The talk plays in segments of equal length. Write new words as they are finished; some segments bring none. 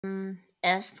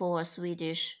As for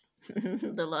Swedish,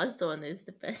 the last one is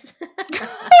the best.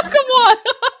 Come on.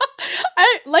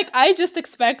 I just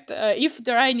expect if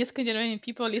there are any Scandinavian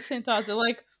people listening to us, they're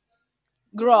like,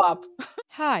 grow up.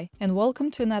 Hi, and welcome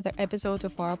to another episode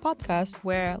of our podcast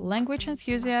where language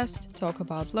enthusiasts talk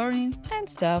about learning and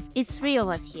stuff. It's three of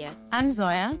us here. I'm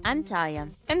Zoya. I'm Taya.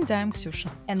 And I'm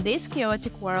Ksusha. In this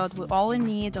chaotic world, we're all in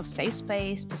need of safe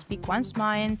space to speak one's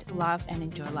mind, laugh, and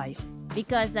enjoy life.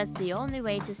 Because that's the only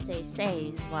way to stay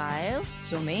sane while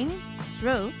Zooming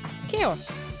through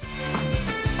chaos.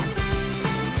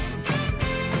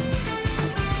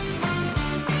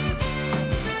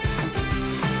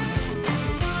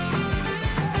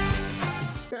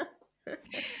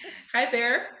 Hi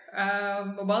there.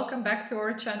 Welcome back to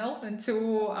our channel and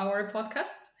to our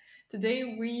podcast.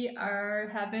 Today we are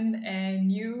having a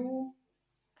new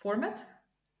format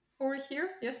over here.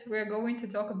 Yes, we are going to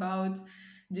talk about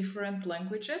different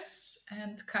languages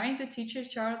and kind of teach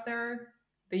each other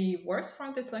the words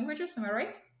from these languages. Am I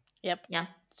right? Yep. Yeah.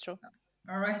 It's true.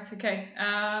 All right. Okay.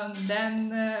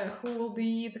 Then who will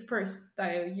be the first?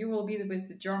 You will be with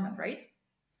the German, right?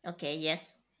 Okay,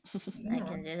 yes. I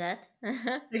can do that.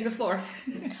 Take the floor.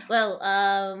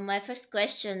 Well, my first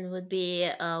question would be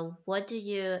what do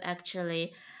you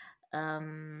actually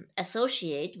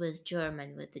associate with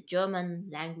German, with the German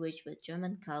language, with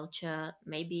German culture?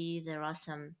 Maybe there are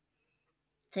some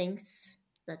things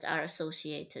that are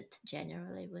associated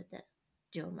generally with the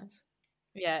Germans.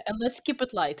 Yeah, and let's keep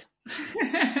it light.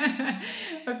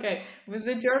 Okay, with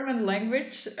the German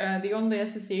language, the only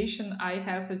association I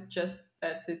have is just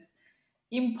that it's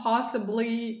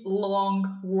impossibly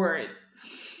long words.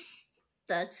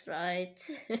 That's right.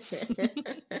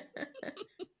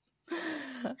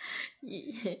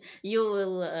 You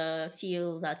will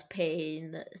feel that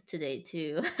pain today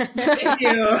too. Thank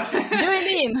you. Join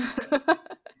in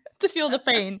to feel the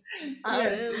pain. I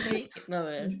will make it.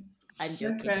 No, I'm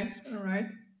joking. Okay, all right.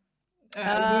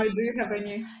 Zoe, do you have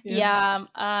any? Yeah,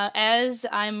 as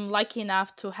I'm lucky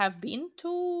enough to have been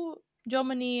to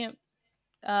Germany,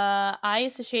 I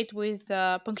associate with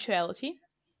punctuality.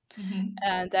 Mhm.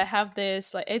 And I have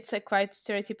this, like, it's a quite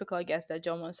stereotypical, I guess, that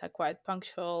Germans are quite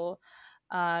punctual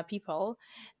people.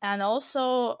 And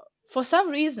also, for some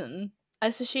reason, I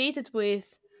associate it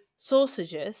with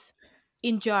sausages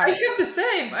in I jars. have the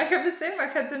same. I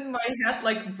had in my head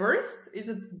like Wurst. Is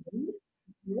it Wurst?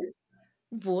 Wurst?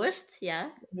 Wurst, yeah.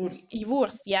 Wurst.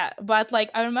 Wurst, yeah. But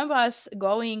like, I remember us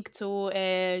going to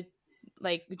a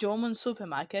like German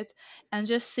supermarket and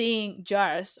just seeing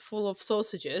jars full of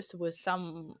sausages with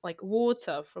some like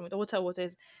water from it, water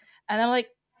is, and I'm like,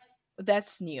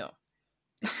 that's new.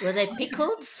 Were they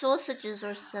pickled sausages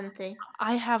or something?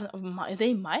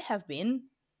 They might have been.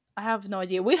 I have no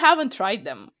idea. We haven't tried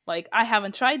them. Like, I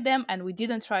haven't tried them, and we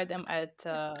didn't try them at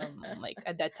like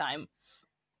at that time.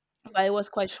 But it was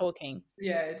quite shocking.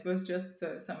 Yeah, it was just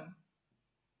some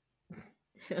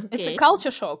It's a Okay.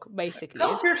 culture shock, basically.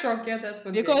 culture shock. Yeah, that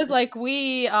would Because be. like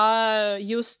we are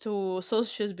used to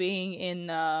sausages being in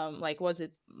like, was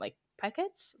it like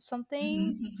packets,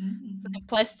 something, Mhm.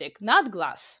 plastic, not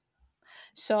glass.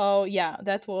 So yeah,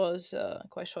 that was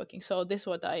quite shocking. So this is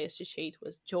what I associate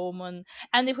with German.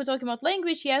 And if we're talking about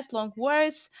language, yes, long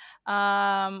words,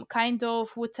 kind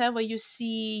of whatever you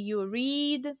see, you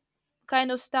read,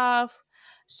 kind of stuff.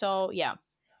 So yeah.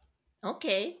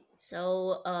 Okay.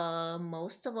 So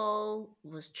most of all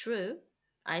was true.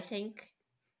 I think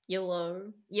you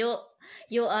were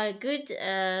you are good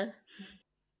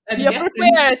And You're guessing.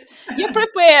 prepared. You're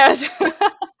prepared.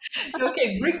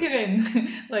 Okay, bring it in.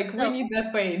 Like we So- need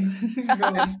that pain. Go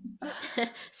on.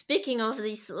 Speaking of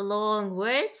these long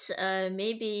words,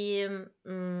 maybe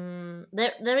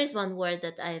there is one word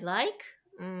that I like.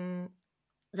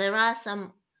 There are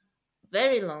some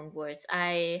very long words.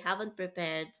 I haven't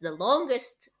prepared the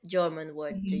longest German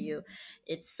word to you.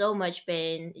 It's so much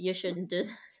pain. You shouldn't do.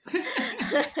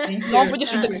 Thank you. Nobody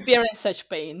should Thank you. experience such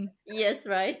pain Yes,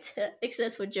 right.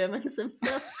 Except for Germans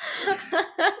themselves.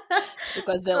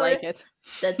 because they Sorry. like it.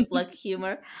 That's black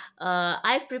humor.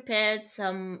 I've prepared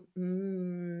some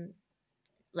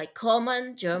like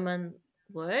common German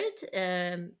word.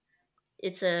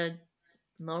 It's a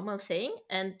normal thing,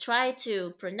 and try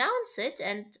to pronounce it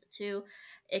and to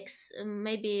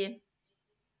maybe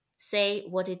say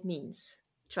what it means.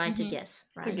 Try to Mhm. guess,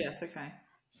 right? Yes, okay.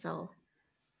 So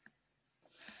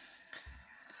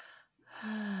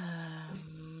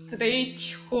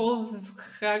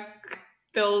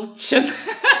Streichholzhaktelchen.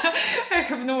 I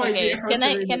have no Okay, idea how can to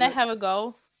I read can I it. have a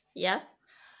go? yeah.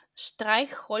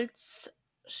 Streichholz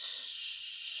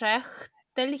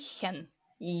Schachtelchen.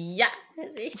 Ja,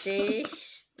 richtig.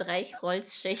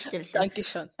 Streichholzschächtelchen.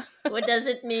 Dankeschön. What does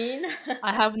it mean?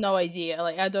 I have no idea.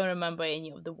 Like, I don't remember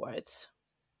any of the words.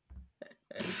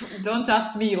 Don't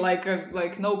ask me. Like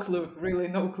no clue. Really,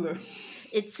 no clue.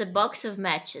 It's a box of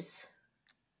matches.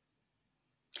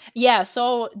 Yeah,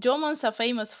 so Germans are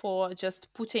famous for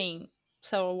just putting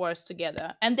several words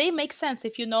together, and they make sense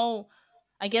if you know.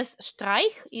 I guess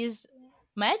Streich is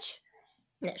match.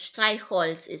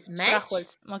 Streichholz is match.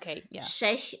 Streichholz. Okay, yeah.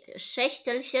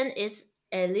 Schächtelchen is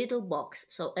a little box.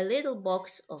 So a little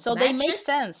box of So matches they make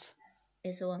sense.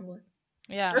 is one word.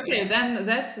 Yeah. Okay, then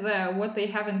that's what they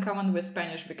have in common with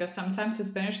Spanish, because sometimes in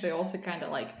Spanish they also kind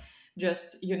of like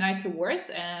just unite two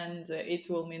words and it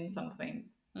will mean something.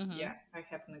 Mhm. Yeah, I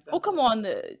have an example. Oh, come on.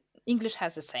 English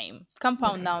has the same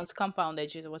compound nouns, compound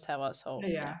edges, whatever. So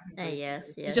Yeah. Yes,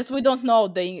 It's yes. just we don't know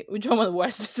the German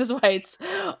words. This is why it's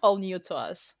all new to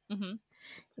us. Mhm.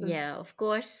 Yeah, of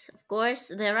course. Of course,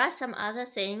 there are some other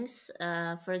things.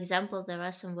 For example, there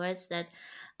are some words that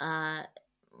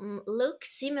look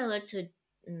similar to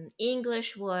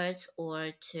English words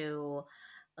or to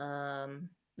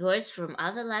words from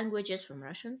other languages, from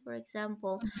Russian, for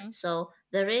example. Mhm. So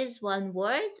there is one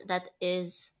word that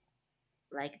is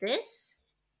like this.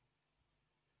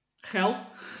 Hell.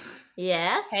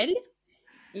 Yes. Hell?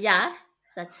 Yeah,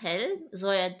 that's hell.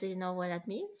 Zoya, do you know what that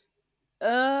means?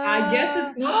 I guess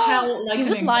it's not hell like Is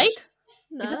in it English. light?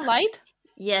 Is it light?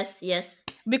 Yes, yes.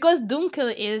 Because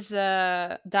dunkel is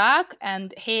dark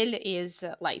and hell is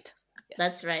light. Yes.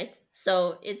 That's right.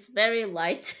 So it's very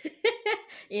light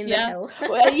in the Yeah. hell.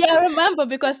 Well, yeah, I remember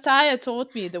because Taya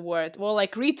taught me the word. Well,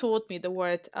 like re-taught me the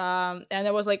word. And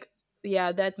I was like,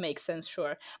 yeah, that makes sense,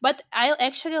 sure. But I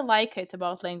actually like it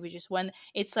about languages when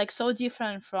it's like so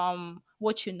different from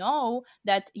what you know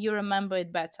that you remember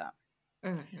it better.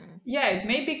 Mhm. Yeah, it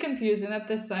may be confusing at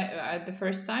the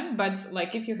first time, but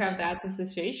like if you have that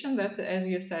association that, as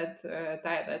you said,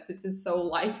 Taya, that it is so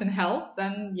light and hell,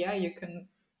 then yeah, you can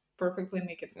perfectly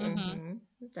make it work. Mhm.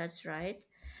 That's right.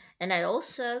 And I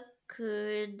also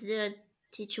could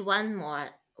teach you one more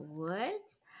word.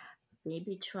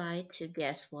 Maybe try to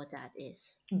guess what that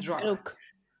is. Drunk.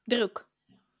 Druk.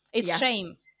 It's Yeah.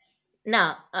 shame.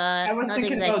 No, I was not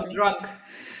thinking exactly. about drunk.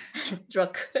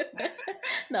 Druck.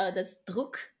 No, that's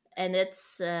Druck, and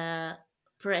it's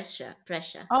pressure.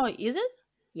 Pressure. Oh, is it?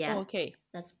 Yeah, Oh, okay.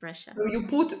 that's pressure. So you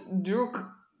put drunk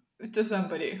to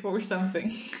somebody or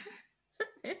something.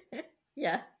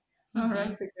 Yeah. All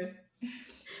right, okay.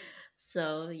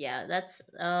 So yeah, that's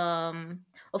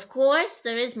of course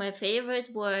there is my favorite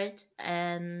word,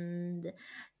 and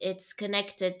it's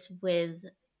connected with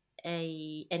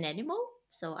an animal.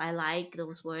 So I like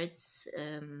those words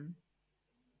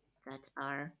that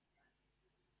are.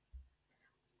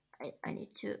 I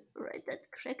need to write that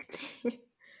correctly.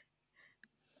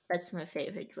 That's my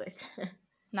favorite word.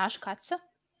 Naschkatze?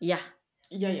 Yeah.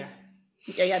 Yeah.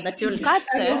 Natürlich.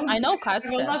 Katze. I know I will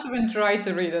Katze. not even try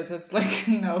to read it. It's like,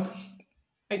 no,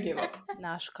 I give up.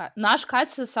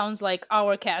 Naschkatze sounds like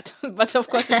our cat, but of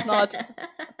course it's not.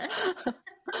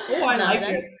 Oh, I No, like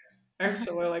that's- it.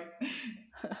 Actually, like,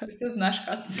 this is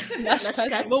Naschkatze.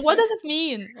 Naschkatze. But what does it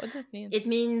mean? What does it mean? It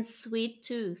means sweet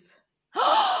tooth.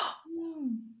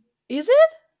 Is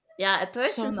it? Yeah, a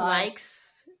person who nice.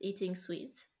 likes eating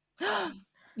sweets.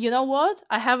 You know what?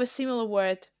 I have a similar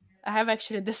word. I have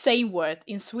actually the same word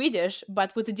in Swedish,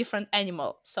 but with a different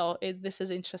animal. So this is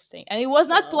interesting. And it was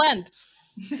not Wow. planned.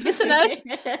 Listeners,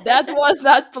 that was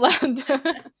not planned.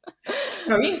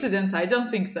 Coincidence? I don't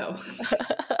think so.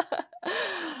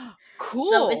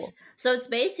 Cool. So it's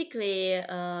basically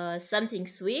something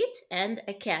sweet and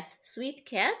a cat. Sweet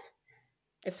cat.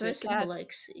 A Sweet person cat. who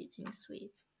likes eating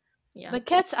sweets. Yeah. But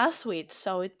cats are sweet,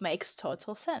 so it makes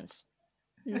total sense.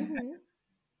 Mhm.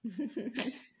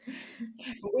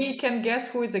 We can guess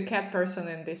who is a cat person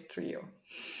in this trio.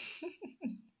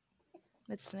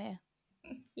 It's me.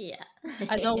 Yeah.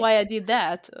 I don't know why I did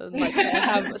that. Like I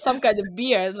have some kind of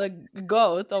beard, like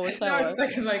goat or No, whatever.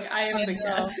 it's like I am the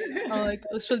cat. I'm like,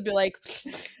 it should be like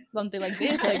something like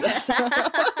this, I guess.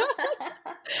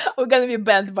 We're gonna be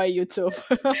banned by YouTube.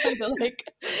 They're like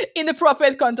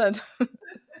inappropriate content.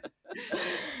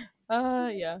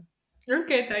 Yeah.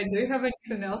 Okay, Tai, do you have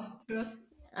anything else to us?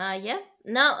 Yeah.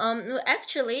 No,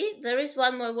 actually, there is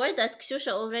one more word that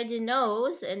Ksusha already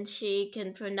knows, and she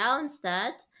can pronounce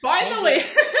that. Finally!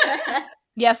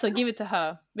 Yeah, so give it to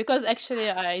her. Because actually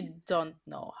I don't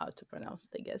know how to pronounce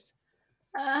it, I guess.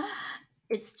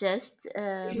 It's just.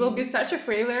 It will be such a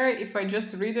failure if I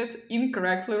just read it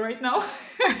incorrectly right now.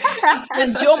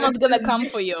 And German's gonna come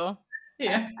for you.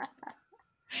 Yeah.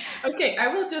 Okay, I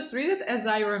will just read it as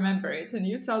I remember it, and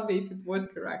you tell me if it was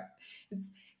correct. It's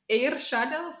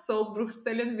Eierschalen,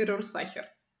 Sollbruchstellen, Virursacher.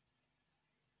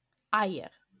 Eier.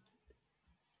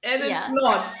 And it's Yeah.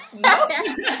 not. No?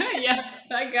 Yes,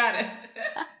 I got it.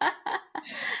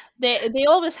 They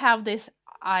always have this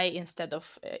I instead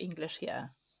of English here.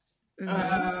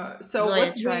 So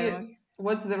Zoya, try one.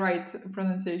 what's the right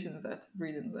pronunciation of that?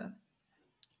 Reading that.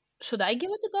 Should I give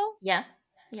it a go? Yeah.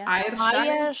 Yeah.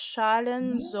 Eier,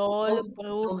 Schalen, soll,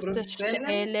 Sollbruchstellen,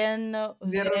 Stellen,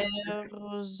 Virursacher.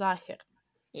 Virursacher.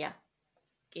 Yeah.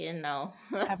 Genau.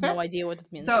 I have no idea what it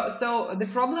means. So the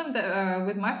problem that,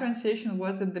 with my pronunciation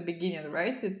was at the beginning,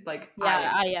 right? It's like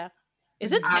yeah, Eier.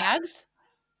 Is it eggs?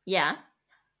 Yeah.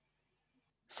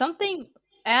 Something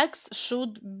eggs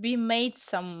should be made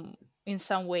in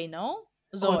some way, no?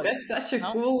 Oh, that's such a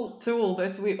no? cool tool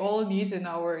that we all need in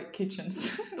our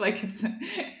kitchens. Like it's.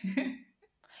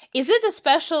 Is it a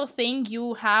special thing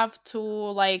you have to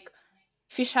like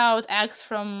fish out eggs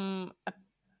from a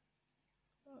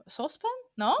saucepan?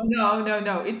 No?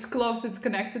 No. It's close. It's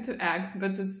connected to eggs,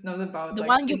 but it's not about The like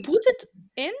one you fish. put it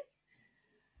in?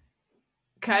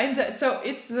 Kinda. So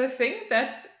it's the thing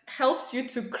that helps you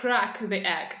to crack the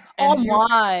egg. Oh And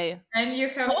my! And you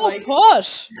have Oh, like.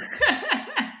 posh!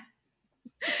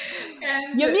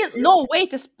 And You mean no?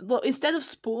 Wait, instead of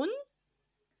spoon?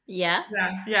 Yeah.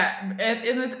 Yeah,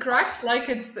 and it cracks like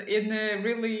it's in a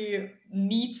really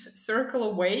neat circular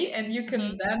way, and you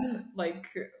can then like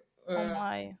Oh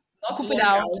my! not Scoop it wash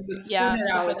out. but spoon Yeah, it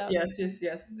scoop out. it out.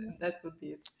 Yes, and that would be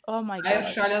it. Oh my god!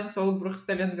 Eierschalen,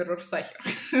 Sollbruchstellen, Virursacher.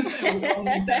 We all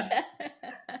need that.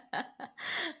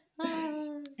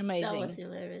 Amazing. That was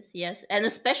hilarious. Yes, and a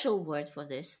special word for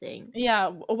this thing. Yeah,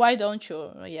 why don't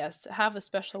you? Yes, have a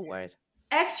special word.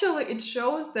 Actually, it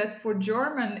shows that for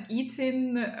German,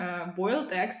 eating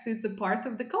boiled eggs is a part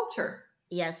of the culture.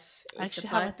 Yes, I actually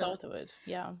haven't thought of it.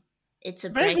 Yeah, it's a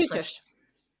very breakfast.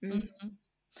 British.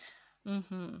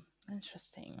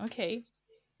 Interesting. Okay.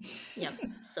 Yeah.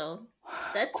 So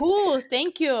that's Cool.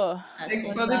 Thank you. Thanks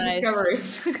was for the nice.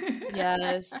 discoveries.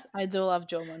 Yes, I do love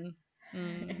German.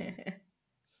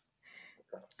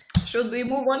 Should we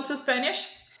move on to Spanish?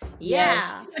 Yeah.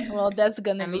 Yes. Well, that's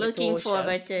gonna I'm be looking torture.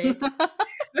 forward to it.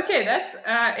 Okay, that's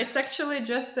it's actually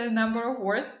just a number of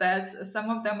words that some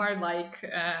of them are like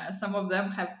some of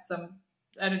them have some,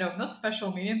 I don't know, not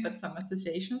special meaning but some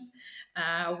associations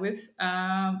with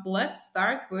let's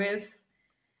start with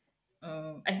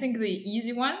I think the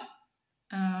easy one.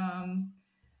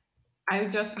 I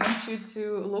just want you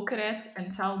to look at it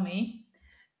and tell me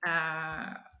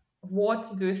what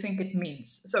do you think it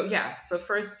means. So yeah, so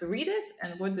first read it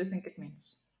and what do you think it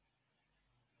means.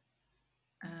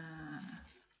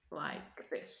 Like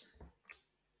this.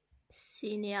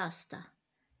 Cineasta.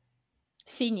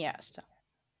 Cineasta.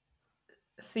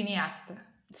 Cineasta.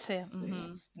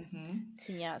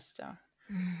 Cineasta.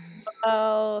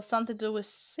 Well, something to do with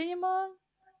cinema?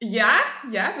 Yeah,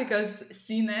 because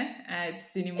cine,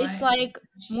 it's cinema. It's like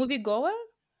movie goer?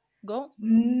 Go?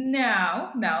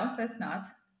 No, that's not.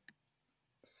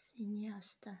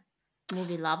 Cineasta.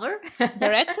 Movie lover?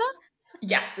 Director?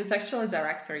 Yes, it's actually a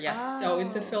director, yes. So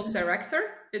it's a film director.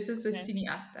 It is a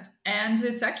cineasta. And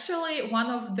it's actually one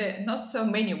of the not so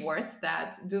many words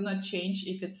that do not change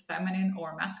if it's feminine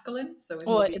or masculine. So it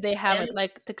will be They have it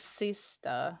like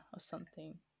taxista or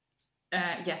something.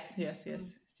 Yes,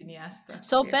 cineasta.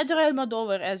 So Yeah. Pedro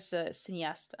Almodovar as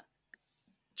cineasta.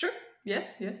 True.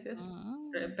 Yes.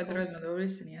 Pedro Almodovar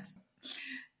is cineasta.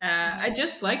 I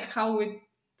just like how it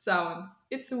sounds.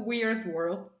 It's a weird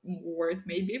word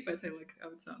maybe, but I like how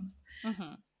it sounds.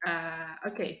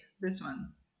 Okay, this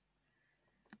one.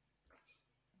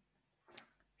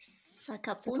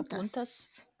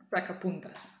 Sacapuntas.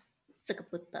 Sacapuntas.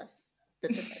 Sacapuntas. Da,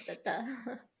 da, da, da,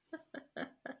 da.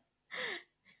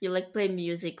 You like play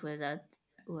music with that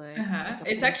word.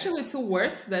 It's actually two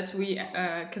words that we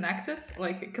connected,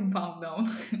 like a compound noun,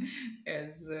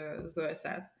 as Zoe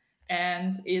said.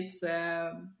 And it's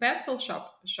a pencil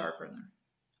sharpener.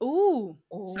 Ooh.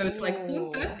 So it's like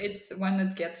punta, it's when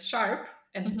it gets sharp,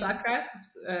 and saca,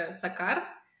 sacar.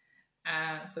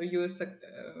 So you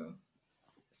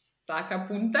saca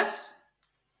puntas.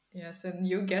 Yes, and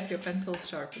you get your pencil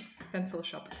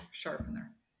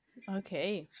sharpener.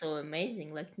 Okay. So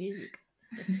amazing, like music.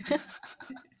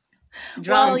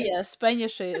 Well, yeah,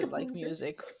 Spanish is like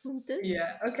music.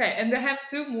 Yeah, okay. And I have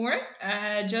two more.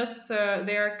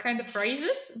 They are kind of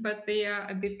phrases, but they are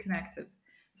a bit connected.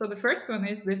 So the first one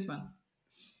is this one.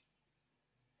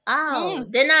 Oh,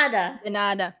 de nada. De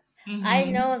nada. I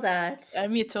know that.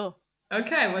 Me too.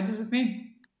 Okay, what does it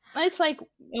mean? It's like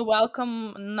you're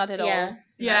welcome, not at all.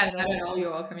 Yeah, not at all.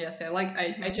 You're welcome. Yes,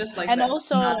 I just like and that.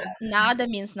 also nada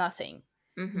means nothing.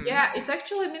 Mm-hmm. Yeah, it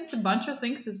actually means a bunch of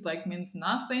things. It's like means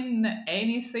nothing,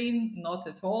 anything, not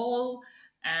at all.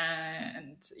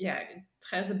 And yeah, it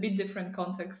has a bit different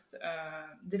context,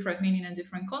 different meaning and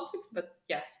different context. But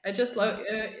yeah, I just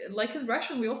like in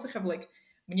Russian, we also have like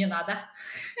мне надо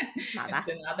and Nada.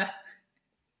 the nada.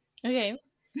 Okay.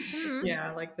 Mm-hmm.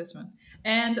 Yeah, I like this one.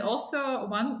 And also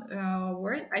one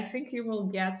word, I think you will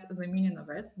get the meaning of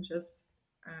it just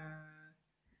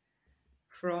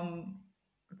from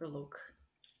the look.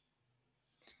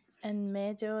 En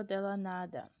medio de la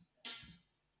nada.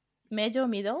 Medio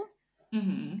middle?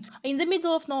 Hmm. In the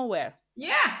middle of nowhere.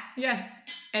 Yeah, yes.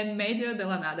 En medio de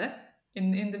la nada,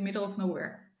 in the middle of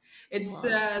nowhere. It's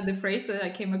Wow. the phrase that I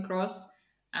came across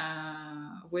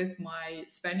with my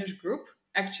Spanish group.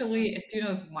 Actually, a student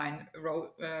of mine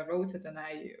wrote it, and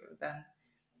I then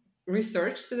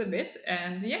researched it a bit.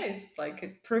 And yeah, it's like a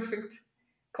perfect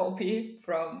copy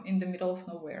from "In the Middle of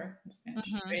Nowhere" in Spanish,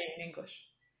 Mm-hmm. in English.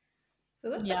 So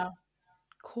that's it. Yeah.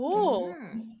 Cool.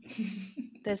 Mm.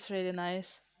 That's really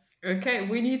nice. Okay,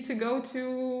 we need to go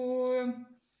to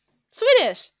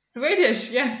Swedish.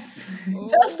 Swedish. Yes.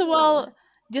 First of Oh. all,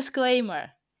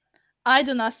 disclaimer. I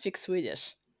do not speak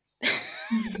Swedish.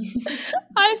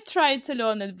 I've tried to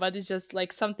learn it, but it's just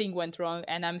like something went wrong,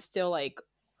 and I'm still like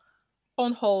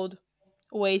on hold,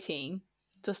 waiting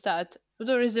to start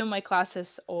to resume my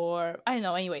classes, or I don't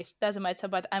know. Anyways, doesn't matter.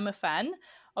 But I'm a fan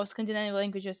of Scandinavian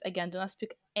languages. Again, do not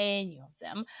speak any of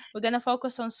them. We're gonna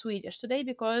focus on Swedish today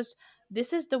because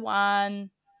this is the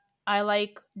one I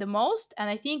like the most, and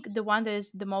I think the one that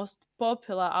is the most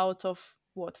popular out of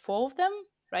what, four of them,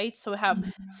 right? So we have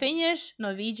Finnish,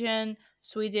 Norwegian,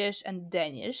 Swedish, and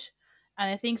Danish, and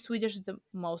I think Swedish is the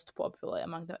most popular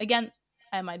among them. Again,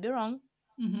 I might be wrong.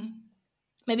 Mhm.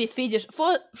 Maybe Finnish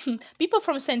for people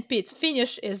from St. Pete.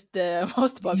 Finnish is the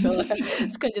most popular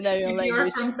Scandinavian If you're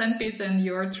language. from St. Pete and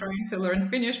you're trying to learn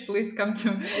Finnish, please come to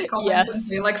comments and Yes,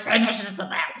 be like, Finnish is the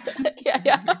best. yeah,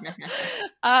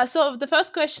 yeah. So the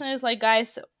first question is like,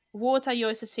 guys, what are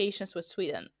your associations with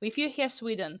Sweden? If you hear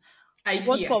Sweden,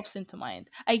 what IKEA. pops into mind?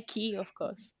 IKEA, of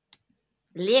course.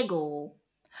 Lego.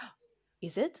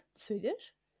 Is it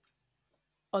Swedish?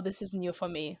 Oh, this is new for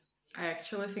me. I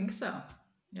actually think so.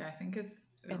 Yeah, I think it's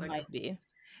It like, might be.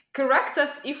 correct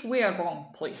us if we are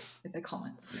wrong, please, in the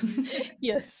comments.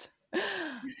 Yes.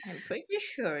 I'm pretty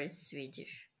sure it's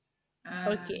Swedish.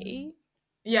 Okay.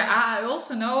 Yeah, I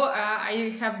also know, I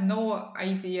have no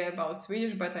idea about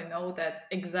Swedish, but I know that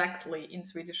exactly in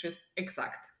Swedish is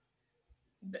exact.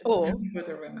 That's Oh, what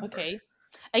I remember. okay.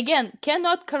 Again,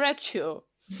 cannot correct you.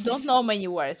 Don't know many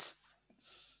words.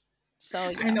 So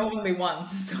I yeah. know only one,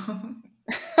 so.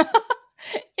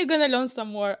 You're gonna learn some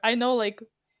more. I know like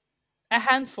a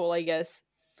handful, I guess.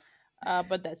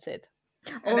 But that's it.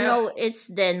 Oh And no, it's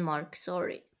Denmark.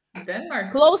 Sorry.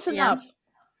 Denmark. Close Yeah. enough.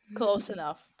 Close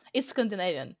enough. It's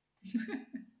Scandinavian.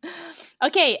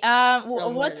 Okay. Somewhere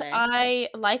What there. I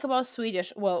like about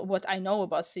Swedish, well, what I know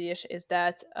about Swedish is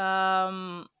that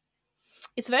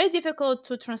it's very difficult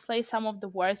to translate some of the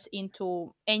words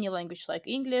into any language like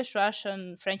English,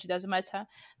 Russian, French. It doesn't matter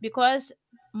because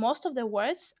most of the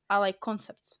words are like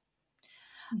concepts.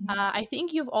 Mhm. I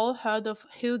think you've all heard of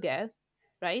hygge,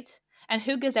 right? And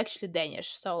hygge is actually Danish,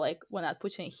 so like we're not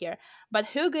putting it here. But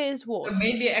hygge is So what?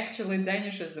 maybe actually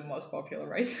Danish is the most popular,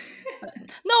 right?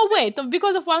 No, wait,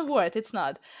 because of one word, it's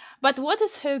not. But what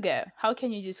is hygge? How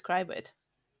can you describe it?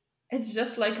 It's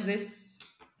just like this,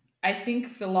 I think,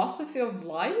 philosophy of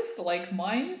life, like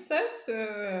mindset,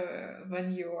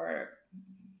 when you are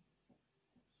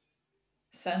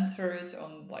centered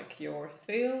on like your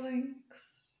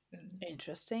feelings.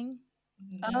 Interesting.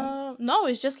 No, No,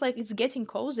 it's just like it's getting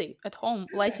cozy at home,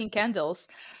 lighting candles,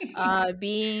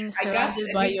 being I got surrounded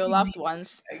a by bit your too loved deep,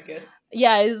 ones. I guess.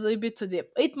 Yeah, it's a bit too deep.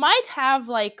 It might have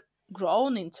like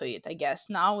grown into it, I guess.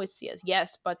 Now it's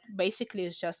yes, but basically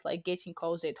it's just like getting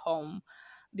cozy at home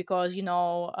because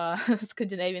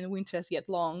Scandinavian winters get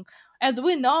long. As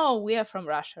we know, we are from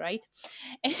Russia, right?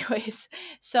 Anyways,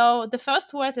 so the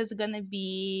first word is gonna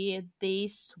be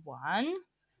this one.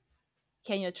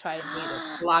 Can you try and read it?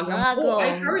 Lagom. Oh,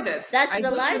 I've Lagom. heard it. That's I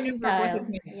the don't remember what it lifestyle.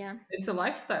 means. Yeah. It's a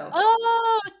lifestyle.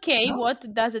 Oh, okay. No? What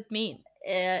does it mean?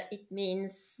 It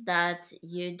means that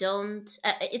you don't.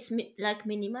 It's like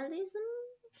minimalism,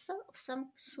 of some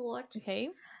sort.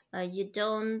 Okay. You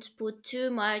don't put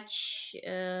too much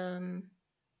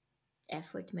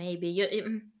effort. Maybe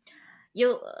you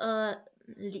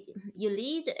you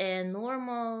lead a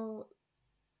normal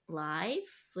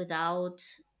life without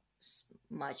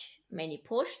many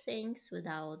posh things,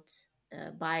 without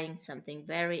buying something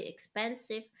very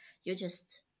expensive. You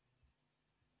just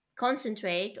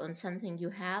concentrate on something you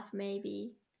have,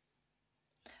 maybe.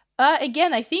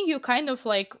 Again, I think you kind of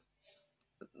like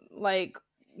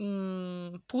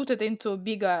put it into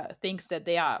bigger things that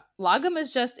they are. Lagom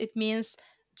is just, it means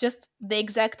just the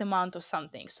exact amount of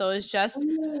something. So it's just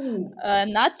Ooh.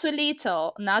 not too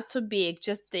little, not too big,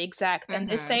 just the exact. And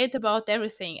they Mm-hmm. say it about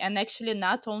everything, and actually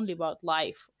not only about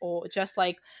life, or just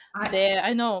like I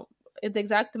I know it's the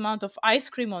exact amount of ice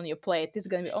cream on your plate. It's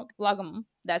gonna be, oh, lagom.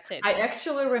 That's it. I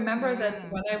actually remember that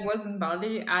Mm. when I was in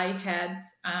Bali,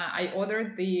 I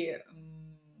ordered the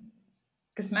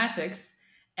cosmetics,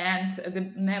 and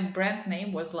the brand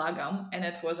name was Lagom, and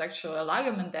it was actually a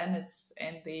Lagom, and then it's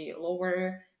in the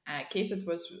lower case it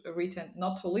was written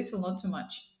not too little, not too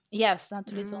much. Yes, not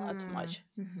too little, not too Mm. much.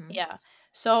 Mm-hmm. Yeah.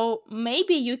 So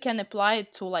maybe you can apply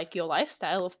it to like your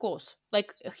lifestyle, of course.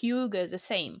 Like Hugh is the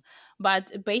same,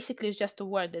 but basically it's just a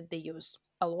word that they use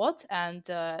a lot, and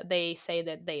they say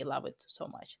that they love it so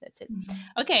much. That's it. Mhm.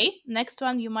 Okay, next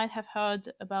one you might have heard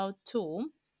about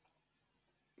too.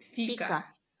 Fika.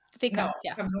 Fika. No, Fika. I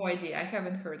Yeah. have no idea. I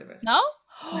haven't heard of it. No?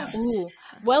 No. Ooh.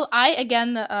 Fika. Well, I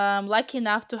again lucky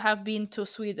enough to have been to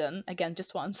Sweden again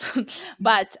just once.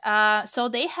 But so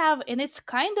they have, and it's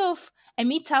kind of a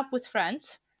meetup with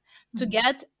friends to Mhm.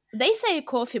 get, they say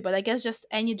coffee, but I guess just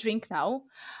any drink now.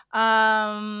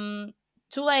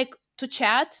 To like to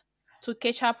chat, to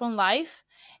catch up on life,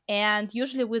 and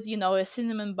usually with a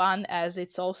cinnamon bun, as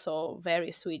it's also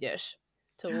very Swedish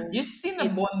to Is eat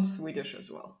Cinnabon Swedish as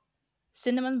well?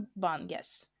 cinnamon bun,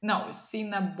 yes. No,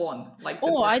 Cinnabon, like the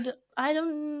Oh, brand. I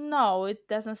don't know. It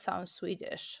doesn't sound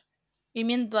Swedish. You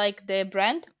mean like the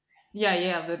brand? Yeah,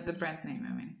 yeah, the brand name,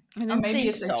 I mean. I Or didn't maybe think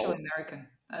it's actually so. American.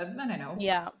 I don't know.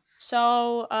 Yeah.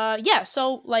 So, yeah.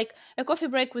 So, like a coffee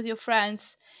break with your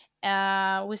friends,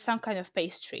 with some kind of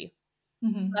pastry,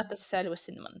 not Hmm. necessarily with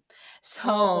cinnamon. So,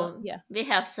 Oh, yeah. we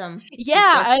have some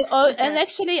Yeah. fikas. And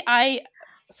actually, I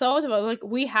thought about like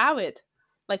we have it,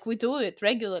 like we do it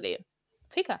regularly.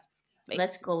 Fika, Let's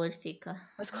basically. call it fika.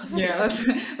 Let's call it Yeah,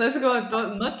 fika. let's go.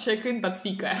 Not chicken, but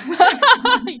fika.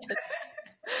 Yes.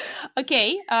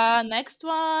 Okay. Next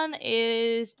one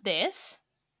is this.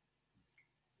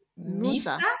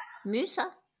 Musa. Misa?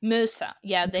 Musa? Musa.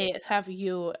 Yeah, they have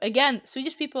you again.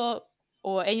 Swedish people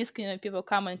or any Scandinavian people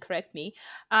come and correct me.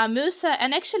 Musa,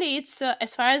 and actually, it's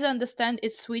as far as I understand,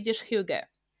 it's Swedish hygge.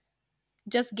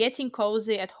 Just getting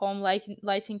cozy at home,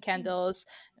 lighting candles,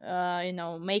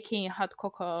 making hot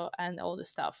cocoa and all the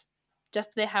stuff.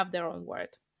 Just they have their own word.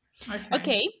 Okay.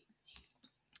 Okay.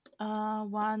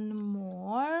 One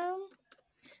more.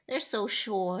 They're so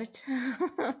short.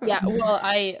 Yeah. Well,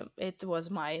 it was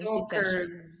my intention.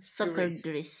 Soccer Soccer grease.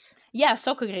 grease. Yeah,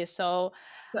 soccer grease. So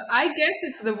So I guess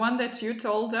it's the one that you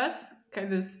told us.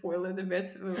 Kind of spoil it a bit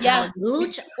yeah, about the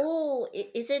sweet. Lucha. Oh,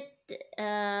 is it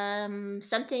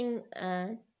something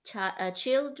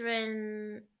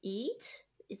children eat?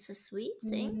 It's a sweet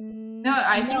thing. No,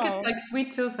 I think it's no. like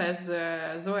sweet tooth, as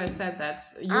Zoya said. That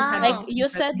you had Like Oh. something you that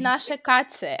said makes it.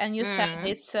 Naschkatze, and you said Mm.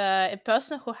 it's a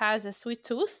person who has a sweet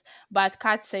tooth, but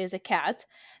Katze is a cat.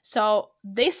 So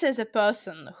this is a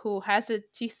person who has a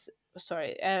teeth,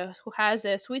 sorry, who has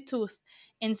a sweet tooth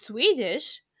in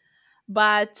Swedish,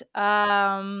 but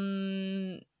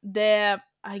the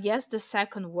I guess the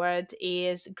second word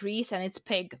is Greece, and it's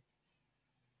pig.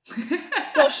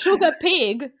 So sugar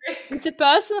pig. It's a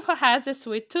person who has a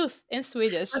sweet tooth in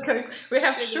Swedish. Okay, we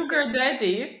have Sugar sugar pig.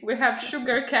 daddy, we have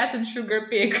sugar cat, and sugar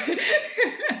pig.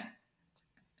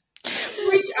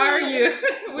 Which are you?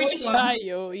 Which Which one? are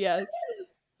you? Yes.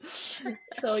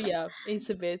 So yeah, it's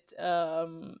a bit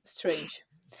strange.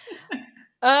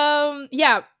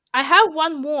 Yeah, I have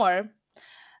one more.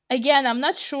 Again, I'm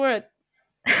not sure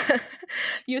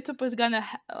YouTube is gonna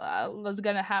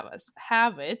have us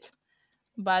have it,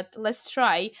 but let's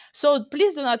try. So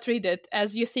please do not read it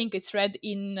as you think it's read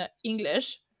in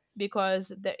English,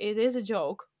 because it is a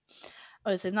joke.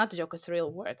 Oh, it's not a joke, it's a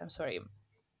real word. I'm sorry.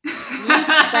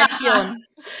 Slutstation.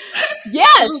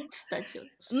 Yes! Slutstation.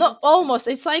 No, Slutstation. almost.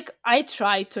 It's like I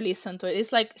try to listen to it.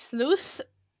 It's like sleuth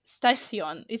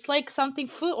station. It's like something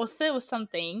fu or the or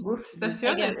something.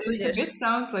 Estación, Again, it's a Swedish. bit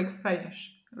sounds like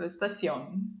Spanish.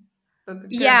 Estación.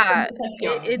 Yeah,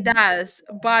 it Conversación. does.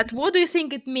 But what do you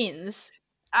think it means?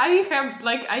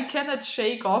 I cannot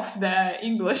shake off the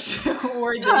English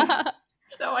wording,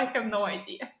 so I have no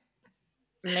idea.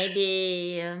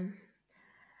 Maybe.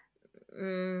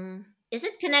 Is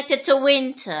it connected to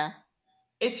winter?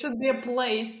 It should be a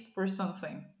place for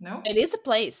something, no? It is a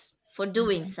place. For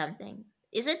doing something?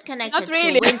 Is it Not connected to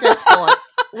really. winter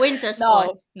sports? Winter No,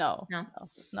 sports? no, No. no,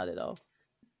 not at all.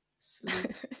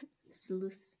 Sleuth.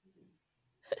 Sleuth.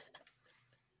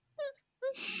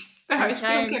 I I'm still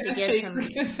trying to cannot get shake some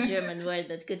this. German word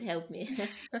that could help me.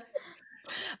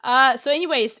 So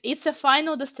anyways, it's a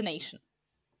final destination.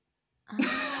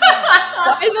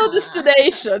 Final Ah.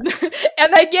 destination.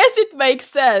 And I guess it makes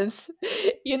sense.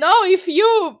 If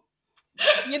you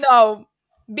know,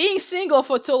 being single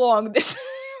for too long, this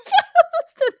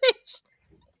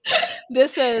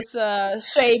this is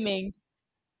shaming.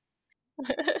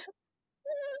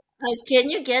 Can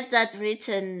you get that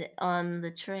written on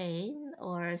the train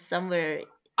or somewhere?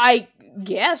 I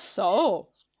guess so.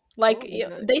 Like Oh my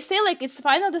god. they say, like it's the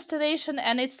final destination,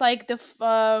 and it's like the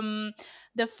final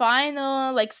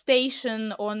like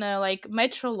station on a like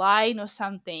metro line or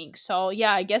something. So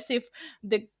yeah, I guess if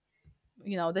the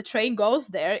the train goes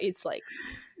there, it's like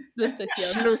the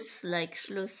station. Schluss, like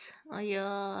Schluss. Oh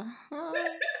yeah.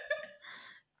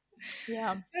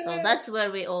 Yeah, So that's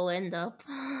where we all end up.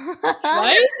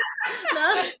 right.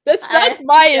 No, That's not I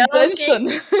my joking.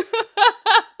 intention.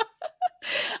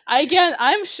 Again,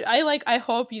 I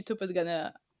hope YouTube is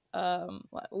gonna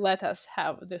let us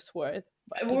have this word,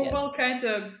 but I We guess will kind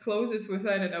of close it with,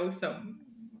 I don't know, some.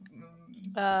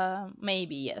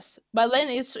 maybe yes, but then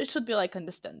it should be like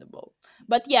understandable.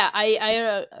 But yeah,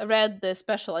 I read the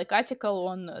special like article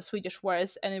on Swedish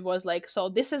words, and it was like, so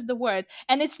this is the word,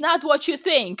 and it's not what you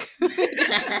think.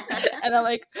 And I'm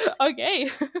like, okay.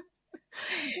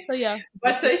 So yeah,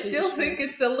 But this is I still Swedish think word.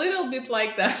 it's a little bit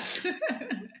like that.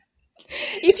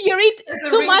 If you read It's a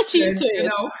too much into research, you it,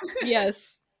 know.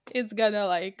 yes, it's gonna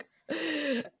like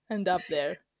end up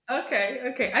there.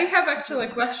 Okay. I have actually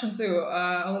a question to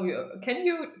all of you. Can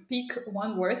you pick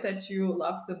one word that you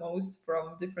love the most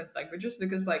from different languages?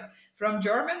 Because, like, from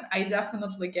German, I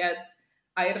definitely get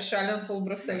Eierschalen,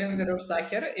 Solbrüsteling, or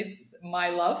Sacher. It's my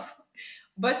love.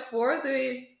 But for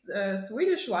the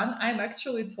Swedish one, I'm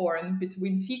actually torn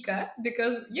between fika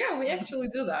because, yeah, we actually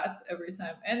do that every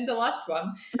time. And the last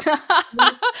one,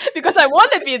 Because I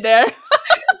want to be there.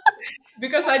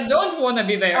 because I don't want to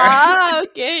be there. Ah,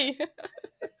 okay.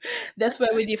 That's where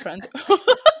we're different.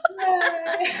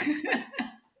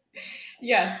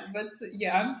 Yes, but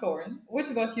yeah, I'm torn. What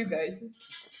about you guys?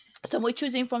 So we're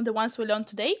choosing from the ones we learned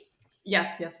today.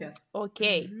 Yes.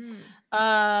 Okay.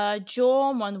 Mhm.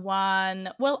 German one.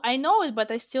 Well, I know it,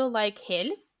 but I still like hell,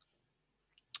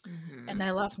 and Mhm.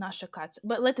 I love Naschkatze.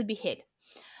 But let it be hell.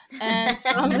 And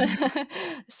from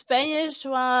Spanish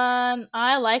one,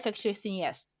 I like actually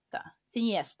Cineasta,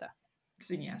 Cineasta.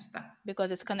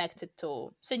 because it's connected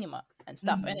to cinema and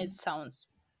stuff, and it Mhm. sounds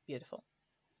beautiful.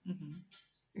 Mhm.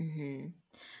 Mhm.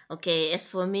 Okay, as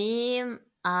for me,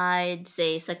 I'd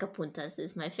say Sacapuntas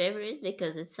is my favorite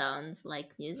because it sounds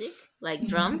like music, like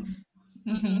drums.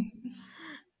 Mm-hmm.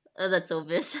 That's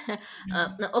obvious.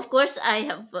 No, of course, I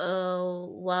have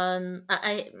one.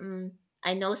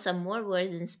 I know some more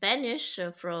words in Spanish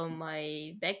from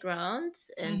my background,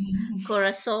 and Mhm.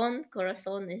 corazon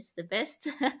is the best.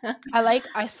 I like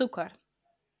azúcar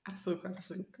Azúcar.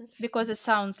 Azúcar. because it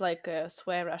sounds like a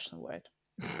swear Russian word.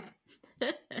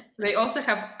 They also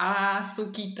have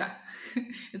azuquita.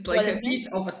 It's What like does a it mean?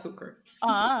 bit of a sugar.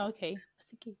 Ah, okay.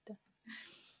 Azuquita.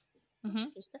 Mm-hmm.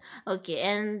 Okay,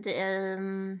 and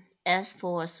as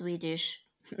for Swedish,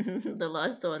 the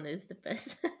last one is the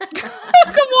best.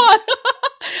 Come on.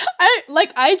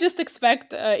 I just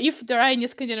expect if there are any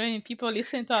Scandinavian people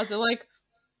listening to us, they're like,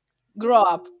 grow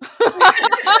up.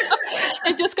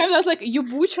 And just kind of like, you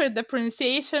butchered the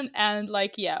pronunciation, and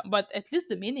like, yeah, but at least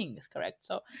the meaning is correct.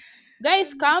 So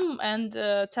guys, come and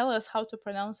tell us how to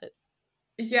pronounce it.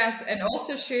 Yes, and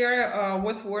also share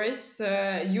what words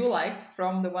you liked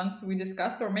from the ones we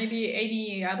discussed, or maybe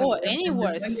any other Or words any from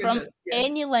these words from languages. Yes,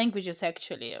 any languages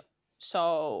actually.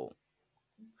 So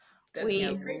that would Yeah,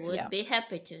 be we, we great. would yeah, be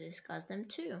happy to discuss them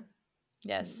too.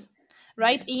 yes.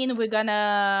 Write Yes, in, we're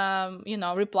gonna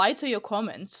reply to your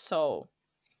comments, so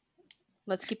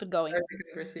let's keep it going. perfect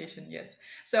conversation. Yes.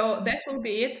 So that will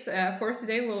be it for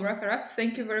today. We'll wrap it up.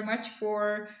 Thank you very much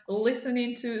for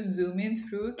listening to Zoom In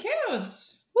Through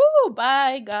Chaos. Woo!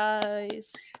 Bye,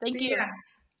 guys. Thank See you. ya.